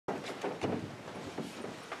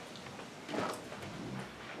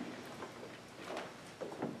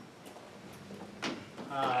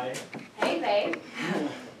Hi. Hey, babe.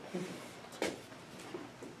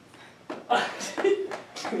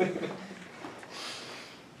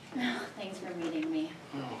 Thanks for meeting me.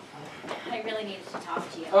 I really needed to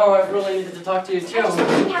talk to you. Oh, I really needed to talk to you too. I just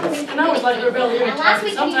didn't have any And I was like rebellion. And last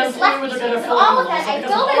week you just left me. Gonna So all of that, I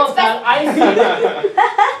feel that it's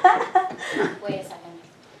best. Wait a second.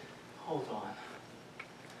 Hold on.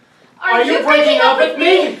 Are you breaking up with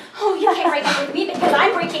me? Oh, you can't break up with me because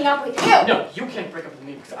I'm breaking up with you. No, you can't break up with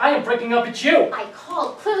me because I am breaking up with you. I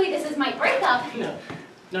called. Clearly this is my breakup. No.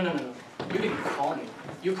 You didn't call me.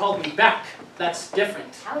 You called me back. That's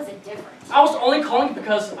different. How is it different? I was only calling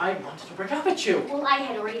because I wanted to break up with you. Well, I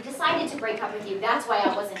had already decided to break up with you. That's why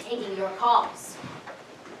I wasn't taking your calls.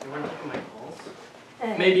 You weren't taking my calls?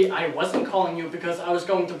 Maybe I wasn't calling you because I was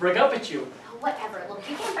going to break up with you. Whatever. Look,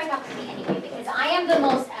 you can't break up with me anyway because I am the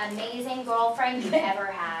most amazing girlfriend you've ever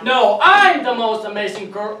had. No, I'm the most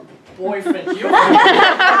amazing boyfriend you've ever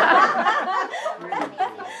had.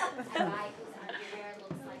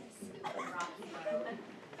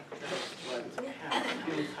 How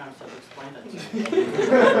many times have I explained that to you?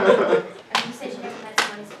 You said you never met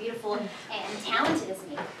someone as beautiful and talented as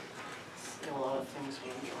me. Still a lot of things we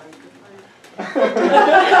enjoy.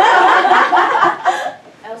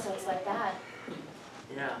 Oh, so it's like that.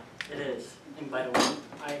 Yeah, it is. And by the way,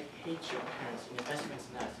 I hate your parents and your best friend's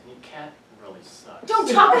nest, and your cat really sucks. Don't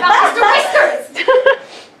talk about Mr. Whiskers!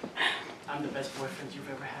 I'm the best boyfriend you've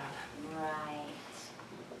ever had. Right.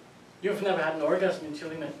 You've never had an orgasm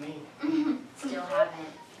until you met me. Still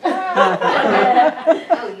haven't.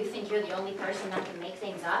 Oh, you think you're the only person that can make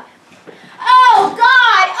things up? Oh,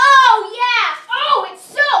 God! Oh, yeah! Oh, it's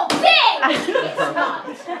so big! It's not.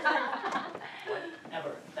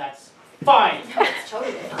 Whatever. That's fine. No, it's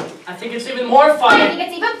totally fine. I think it's even more fun. I think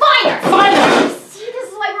it's even finer! Finer! See, this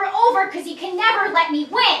is why we're over, because you can never let me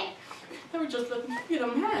win! They were just letting me be the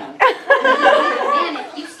man. Man,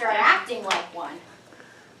 if you start acting like one.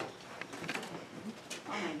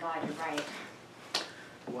 Oh my God, you're right.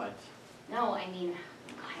 What? No, I mean,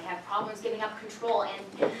 I have problems giving up control,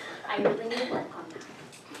 and I really need to work on that.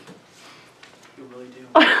 You really do.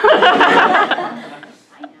 I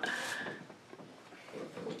know.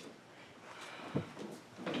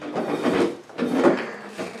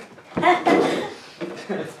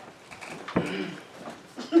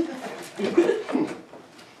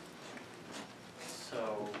 So,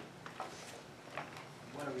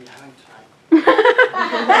 what are we having tonight? I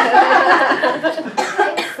was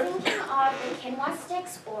thinking of the quinoa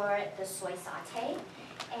sticks or the soy sauté,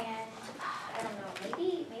 and I don't know,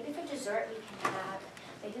 maybe for dessert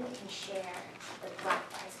maybe we can share the black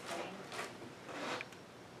rice pudding.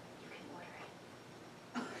 You can order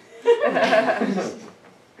it.